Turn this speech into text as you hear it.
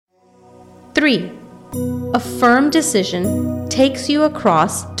3. A firm decision takes you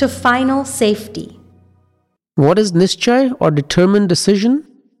across to final safety. What is nischay or determined decision?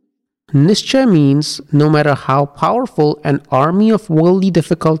 Nischay means no matter how powerful an army of worldly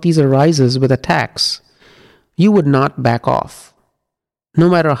difficulties arises with attacks, you would not back off. No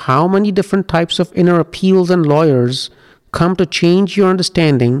matter how many different types of inner appeals and lawyers come to change your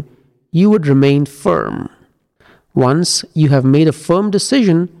understanding, you would remain firm. Once you have made a firm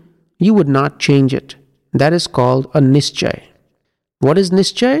decision, you would not change it. That is called a nischay. What is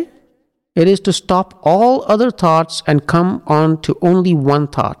nischay? It is to stop all other thoughts and come on to only one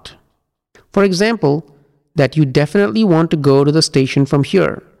thought. For example, that you definitely want to go to the station from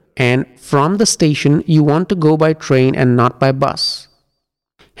here, and from the station you want to go by train and not by bus.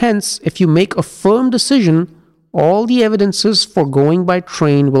 Hence, if you make a firm decision, all the evidences for going by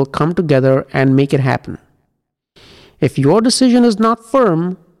train will come together and make it happen. If your decision is not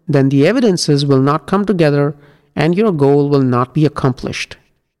firm, then the evidences will not come together and your goal will not be accomplished.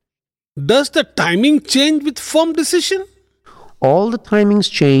 Does the timing change with firm decision? All the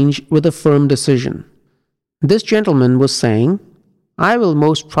timings change with a firm decision. This gentleman was saying, I will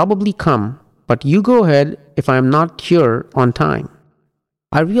most probably come, but you go ahead if I am not here on time.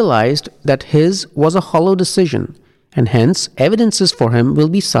 I realized that his was a hollow decision, and hence evidences for him will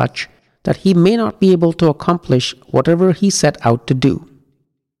be such that he may not be able to accomplish whatever he set out to do.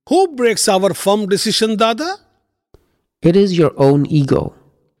 Who breaks our firm decision, Dada? It is your own ego.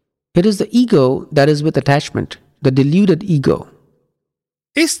 It is the ego that is with attachment, the deluded ego.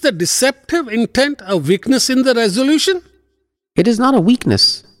 Is the deceptive intent a weakness in the resolution? It is not a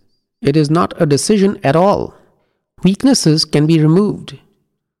weakness. It is not a decision at all. Weaknesses can be removed.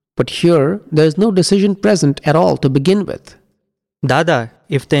 But here, there is no decision present at all to begin with. Dada,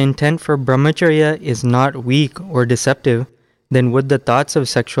 if the intent for Brahmcharya is not weak or deceptive, then would the thoughts of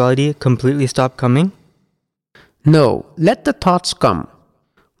sexuality completely stop coming? No, let the thoughts come.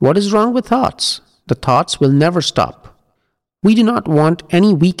 What is wrong with thoughts? The thoughts will never stop. We do not want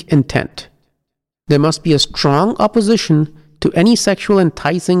any weak intent. There must be a strong opposition to any sexual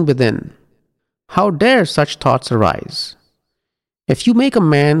enticing within. How dare such thoughts arise? If you make a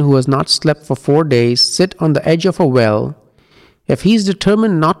man who has not slept for 4 days sit on the edge of a well, if he is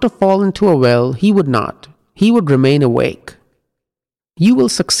determined not to fall into a well, he would not. He would remain awake. You will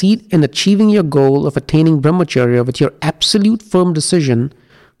succeed in achieving your goal of attaining Brahmacharya with your absolute firm decision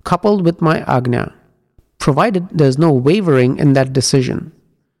coupled with my Agnya, provided there is no wavering in that decision.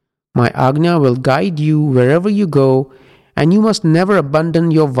 My Agnya will guide you wherever you go, and you must never abandon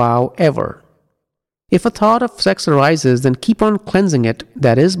your vow ever. If a thought of sex arises, then keep on cleansing it,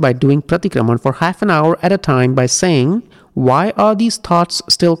 that is, by doing pratikraman for half an hour at a time by saying, why are these thoughts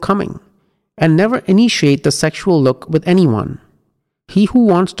still coming? And never initiate the sexual look with anyone. He who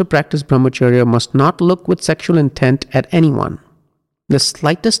wants to practice Brahmacharya must not look with sexual intent at anyone. The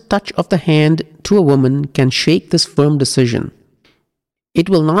slightest touch of the hand to a woman can shake this firm decision. It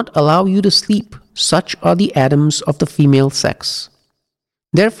will not allow you to sleep. Such are the atoms of the female sex.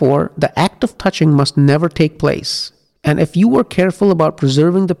 Therefore, the act of touching must never take place. And if you are careful about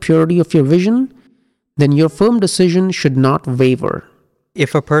preserving the purity of your vision, then your firm decision should not waver.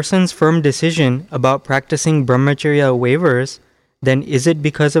 If a person's firm decision about practicing Brahmacharya wavers, then is it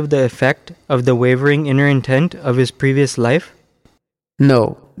because of the effect of the wavering inner intent of his previous life?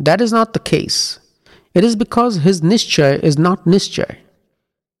 No, that is not the case. It is because his nischay is not nischay.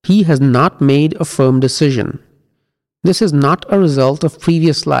 He has not made a firm decision. This is not a result of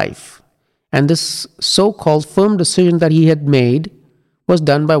previous life, and this so-called firm decision that he had made was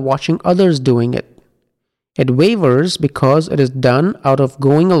done by watching others doing it. It wavers because it is done out of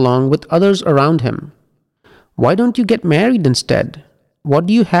going along with others around him. Why don't you get married instead? What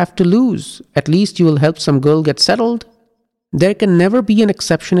do you have to lose? At least you will help some girl get settled. There can never be an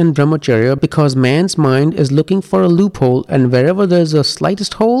exception in Brahmacharya because man's mind is looking for a loophole, and wherever there is a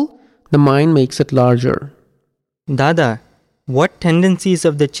slightest hole, the mind makes it larger. Dada, what tendencies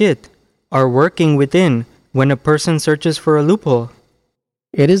of the chit are working within when a person searches for a loophole?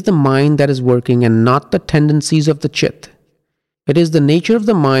 It is the mind that is working and not the tendencies of the chit. It is the nature of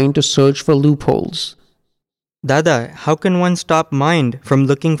the mind to search for loopholes. Dada, how can one stop mind from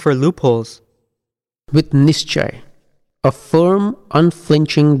looking for loopholes? With nischay, a firm,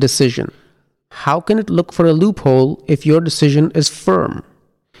 unflinching decision. How can it look for a loophole if your decision is firm?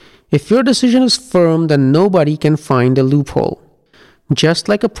 If your decision is firm, then nobody can find a loophole. Just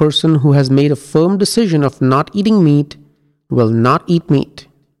like a person who has made a firm decision of not eating meat will not eat meat.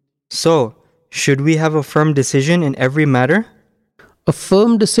 So, should we have a firm decision in every matter? A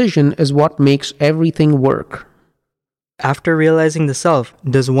firm decision is what makes everything work. after realizing the self,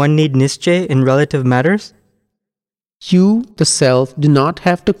 does one need nischay in relative matters? You, the self, do not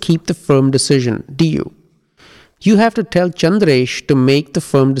have to keep the firm decision, do you? You have to tell Chandresh to make the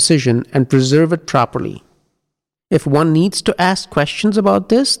firm decision and preserve it properly. If one needs to ask questions about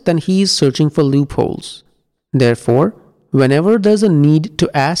this, then he is searching for loopholes. Therefore, whenever there's a need to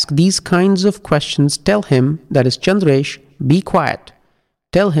ask these kinds of questions, tell him, that is Chandresh, be quiet.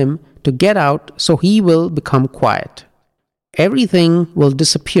 Tell him to get out so he will become quiet. Everything will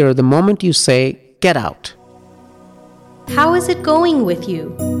disappear the moment you say, get out. How is it going with you?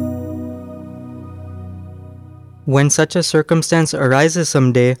 When such a circumstance arises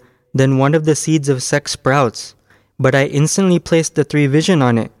someday, then one of the seeds of sex sprouts. But I instantly placed the three vision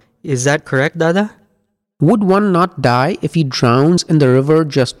on it. Is that correct, Dada? Would one not die if he drowns in the river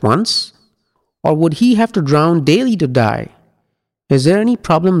just once? Or would he have to drown daily to die? Is there any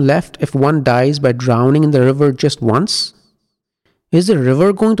problem left if one dies by drowning in the river just once? Is the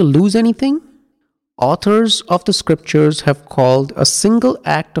river going to lose anything? Authors of the scriptures have called a single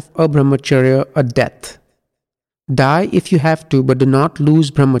act of Brahmcharya a death. Die if you have to, but do not lose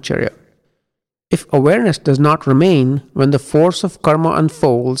Brahmcharya. If awareness does not remain when the force of karma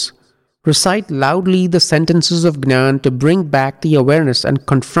unfolds, recite loudly the sentences of Jnana to bring back the awareness and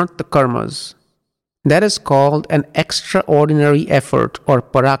confront the karmas. That is called an extraordinary effort or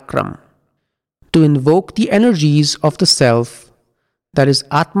parakram. To invoke the energies of the self, that is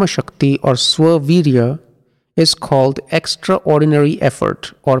Atma Shakti or Swavirya, is called extraordinary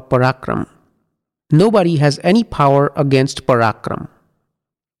effort or parakram. Nobody has any power against parakram.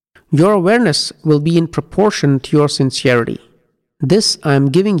 Your awareness will be in proportion to your sincerity. This I am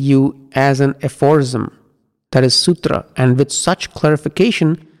giving you as an aphorism, that is sutra, and with such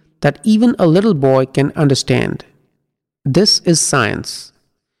clarification that even a little boy can understand. This is science.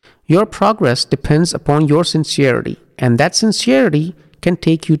 Your progress depends upon your sincerity, and that sincerity can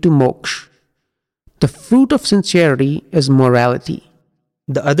take you to moksha. The fruit of sincerity is morality.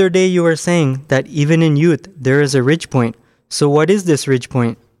 The other day you were saying that even in youth there is a ridge point. So what is this ridge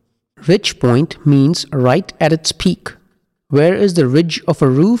point? Ridge point means right at its peak. Where is the ridge of a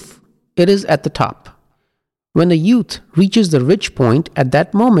roof? It is at the top. When the youth reaches the ridge point, at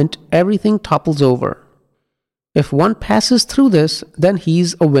that moment everything topples over. If one passes through this, then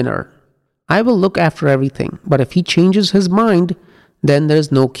he's a winner. I will look after everything, but if he changes his mind, then there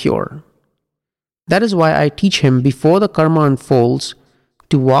is no cure. That is why I teach him before the karma unfolds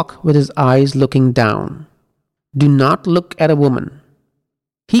to walk with his eyes looking down. Do not look at a woman.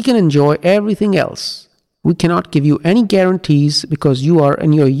 He can enjoy everything else. We cannot give you any guarantees because you are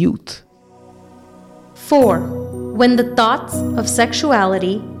in your youth. 4. When the thoughts of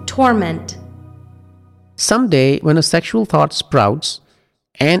sexuality torment. Someday, when a sexual thought sprouts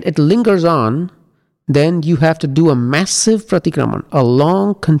and it lingers on, then you have to do a massive pratikraman, a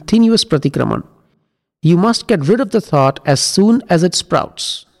long, continuous pratikraman. You must get rid of the thought as soon as it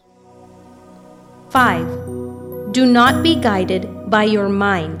sprouts. 5. Do not be guided by your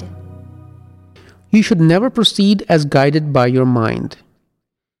mind. You should never proceed as guided by your mind.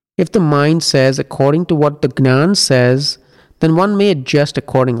 If the mind says according to what the Jnana says, then one may adjust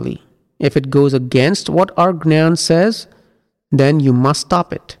accordingly. If it goes against what our Jnana says, then you must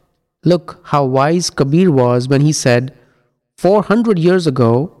stop it. Look how wise Kabir was when he said 400 years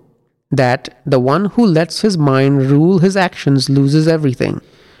ago that the one who lets his mind rule his actions loses everything.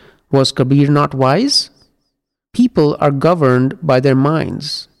 Was Kabir not wise? People are governed by their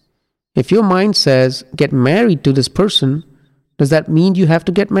minds. If your mind says, get married to this person, does that mean you have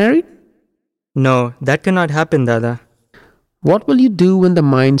to get married? No, that cannot happen, Dada. What will you do when the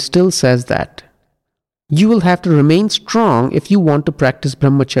mind still says that? You will have to remain strong if you want to practice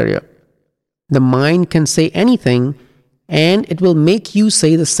Brahmacharya. The mind can say anything and it will make you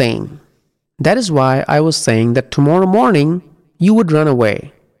say the same. That is why I was saying that tomorrow morning you would run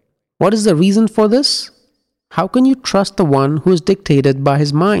away. What is the reason for this? How can you trust the one who is dictated by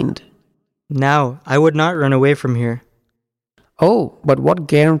his mind? Now, I would not run away from here. Oh, but what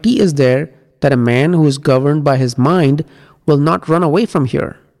guarantee is there that a man who is governed by his mind will not run away from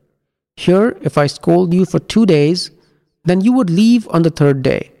here? Here, if I scold you for 2 days, then you would leave on the 3rd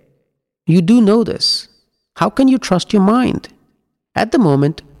day. You do know this. How can you trust your mind? At the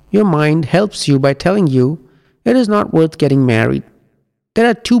moment, your mind helps you by telling you it is not worth getting married. There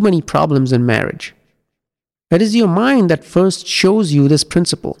are too many problems in marriage. It is your mind that first shows you this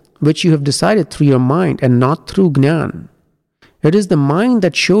principle, which you have decided through your mind and not through Jnana. It is the mind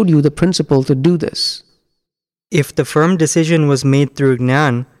that showed you the principle to do this. If the firm decision was made through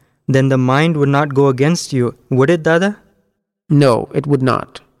Jnana, then the mind would not go against you, would it, Dada? No, it would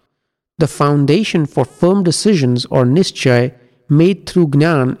not. The foundation for firm decisions or nischay made through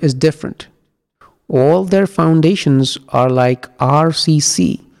Gnan is different. All their foundations are like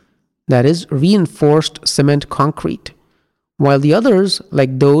RCC, that is, reinforced cement concrete, while the others,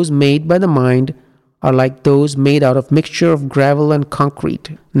 like those made by the mind, are like those made out of mixture of gravel and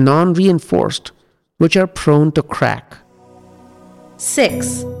concrete, non-reinforced, which are prone to crack.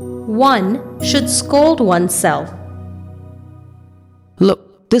 6. One should scold oneself.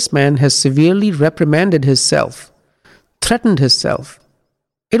 Look, this man has severely reprimanded himself, threatened himself.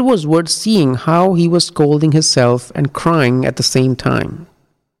 It was worth seeing how he was scolding himself and crying at the same time.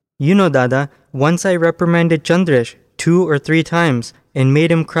 You know, Dada, once I reprimanded Chandresh 2 or 3 times and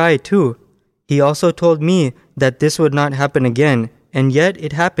made him cry too. He also told me that this would not happen again, and yet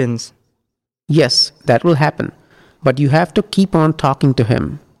it happens. Yes, that will happen, but you have to keep on talking to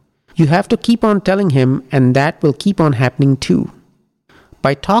him. You have to keep on telling him, and that will keep on happening too.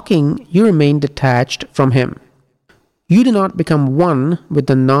 By talking, you remain detached from him. You do not become one with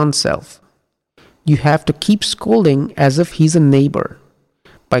the non-self. You have to keep scolding as if he's a neighbor.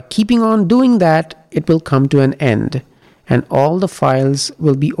 By keeping on doing that, it will come to an end, and all the files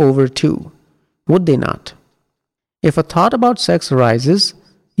will be over too. Would they not? If a thought about sex arises,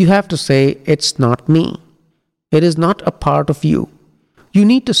 you have to say, it's not me. It is not a part of you. You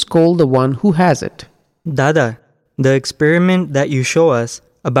need to scold the one who has it. Dada, the experiment that you show us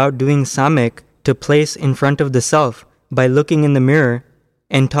about doing samek to place in front of the self by looking in the mirror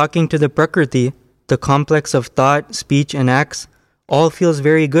and talking to the prakriti, the complex of thought, speech, and acts, all feels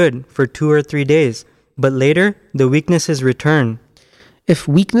very good for 2 or 3 days, but later the weaknesses return. If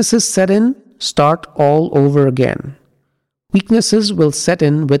weaknesses set in, start all over again. Weaknesses will set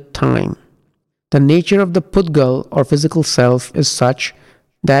in with time. The nature of the pudgal or physical self is such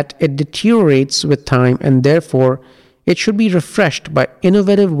that it deteriorates with time, and therefore it should be refreshed by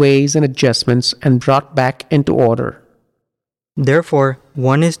innovative ways and adjustments and brought back into order. Therefore,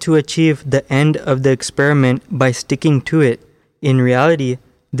 one is to achieve the end of the experiment by sticking to it. In reality,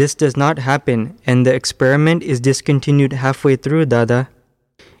 this does not happen, and the experiment is discontinued halfway through, Dada.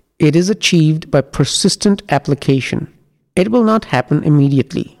 It is achieved by persistent application. It will not happen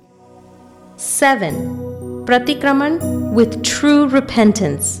immediately. 7. Pratikraman with true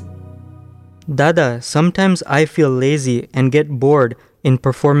repentance. Dada, sometimes I feel lazy and get bored in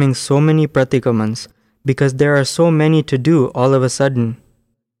performing so many pratikramans because there are so many to do all of a sudden.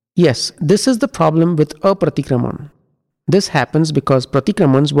 Yes, this is the problem with apratikraman. This happens because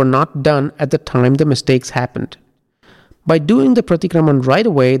pratikramans were not done at the time the mistakes happened. By doing the pratikraman right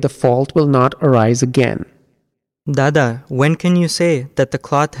away, the fault will not arise again. Dada, when can you say that the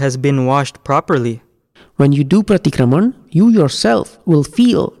cloth has been washed properly? When you do pratikraman, you yourself will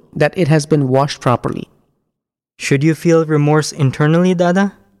feel that it has been washed properly. Should you feel remorse internally,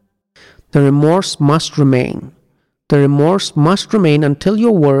 Dada? The remorse must remain. The remorse must remain until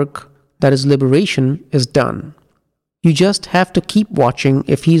your work, that is liberation, is done. You just have to keep watching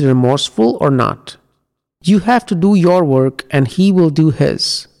if he's remorseful or not. You have to do your work and he will do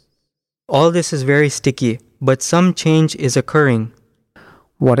his. All this is very sticky, but some change is occurring.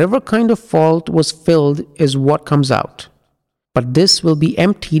 Whatever kind of fault was filled is what comes out. But this will be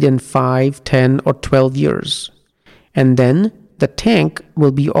emptied in 5, 10, or 12 years. And then the tank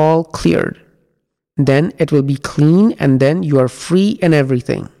will be all cleared. Then it will be clean, and then you are free and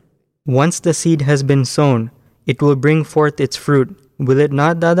everything. Once the seed has been sown, it will bring forth its fruit. Will it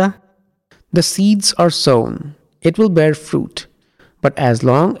not, Dada? The seeds are sown. It will bear fruit. But as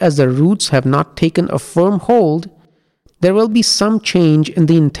long as the roots have not taken a firm hold, there will be some change in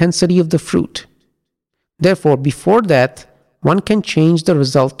the intensity of the fruit. Therefore, before that, one can change the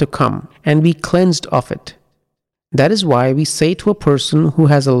result to come and be cleansed of it. That is why we say to a person who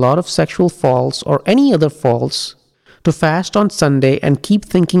has a lot of sexual faults or any other faults to fast on Sunday and keep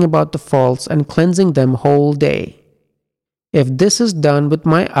thinking about the faults and cleansing them whole day. If this is done with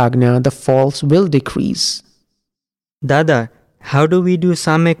my Agnya, the faults will decrease. Dada, how do we do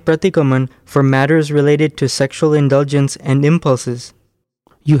samek pratikaman for matters related to sexual indulgence and impulses?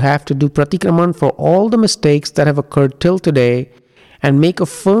 You have to do pratikraman for all the mistakes that have occurred till today and make a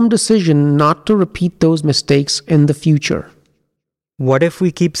firm decision not to repeat those mistakes in the future. What if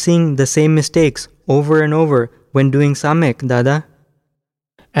we keep seeing the same mistakes over and over when doing samek, Dada?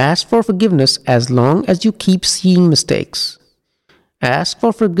 Ask for forgiveness as long as you keep seeing mistakes. Ask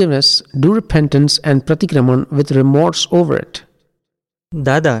for forgiveness, do repentance and pratikraman with remorse over it.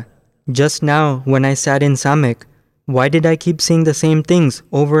 Dada, just now when I sat in samek, why did I keep seeing the same things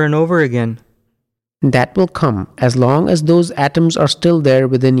over and over again? That will come as long as those atoms are still there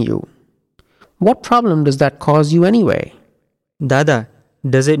within you. What problem does that cause you anyway? Dada,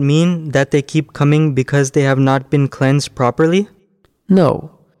 does it mean that they keep coming because they have not been cleansed properly?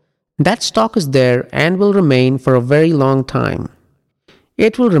 No. That stock is there and will remain for a very long time.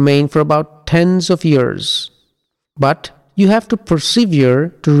 It will remain for about tens of years. But you have to persevere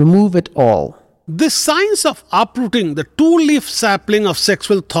to remove it all. This science of uprooting the two-leaf sapling of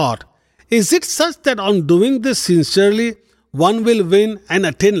sexual thought, is it such that on doing this sincerely, one will win and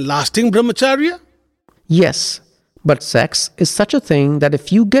attain lasting Brahmcharya? Yes, but sex is such a thing that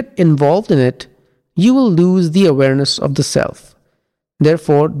if you get involved in it, you will lose the awareness of the self.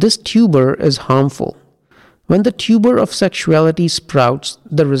 Therefore, this tuber is harmful. When the tuber of sexuality sprouts,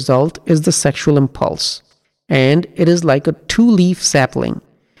 the result is the sexual impulse, and it is like a two-leaf sapling.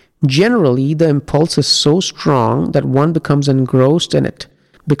 Generally, the impulse is so strong that one becomes engrossed in it,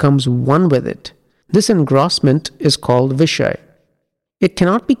 becomes one with it. This engrossment is called Vishay. It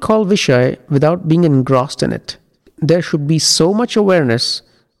cannot be called Vishay without being engrossed in it. There should be so much awareness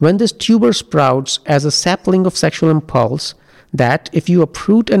when this tuber sprouts as a sapling of sexual impulse that if you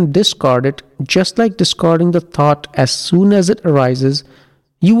uproot and discard it, just like discarding the thought as soon as it arises,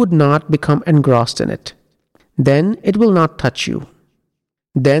 you would not become engrossed in it. Then it will not touch you.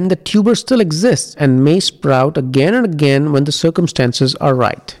 Then the tuber still exists and may sprout again and again when the circumstances are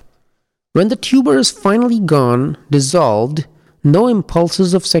right. When the tuber is finally gone, dissolved, no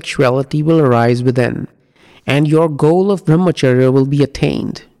impulses of sexuality will arise within, and your goal of Brahmacharya will be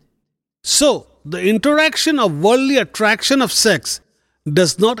attained. So, the interaction of worldly attraction of sex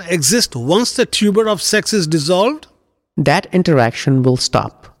does not exist once the tuber of sex is dissolved? That interaction will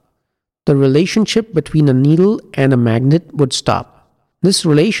stop. The relationship between a needle and a magnet would stop. This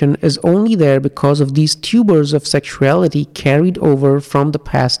relation is only there because of these tubers of sexuality carried over from the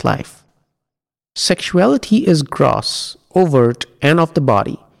past life. Sexuality is gross, overt, and of the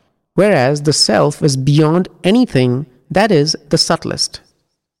body, whereas the self is beyond anything, that is, the subtlest.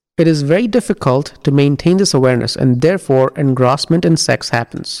 It is very difficult to maintain this awareness, and therefore engrossment in sex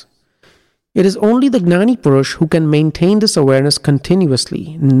happens. It is only the Gnani Purush who can maintain this awareness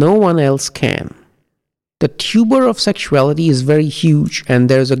continuously. No one else can. The tuber of sexuality is very huge, and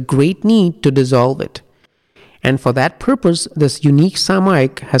there is a great need to dissolve it. And for that purpose, this unique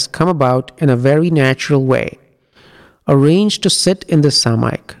Samayik has come about in a very natural way. Arrange to sit in this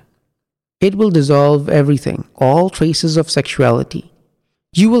Samayik. It will dissolve everything, all traces of sexuality.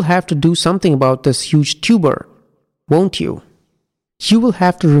 You will have to do something about this huge tuber, won't you? You will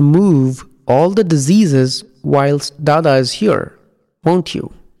have to remove all the diseases whilst Dada is here, won't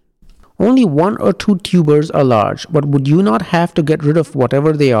you? Only 1 or 2 tubers are large, but would you not have to get rid of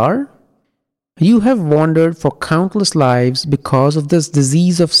whatever they are? You have wandered for countless lives because of this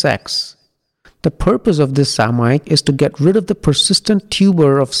disease of sex. The purpose of this Samayik is to get rid of the persistent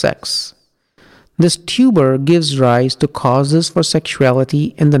tuber of sex. This tuber gives rise to causes for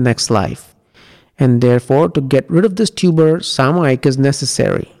sexuality in the next life, and therefore to get rid of this tuber, Samayik is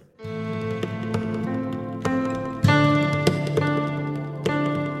necessary.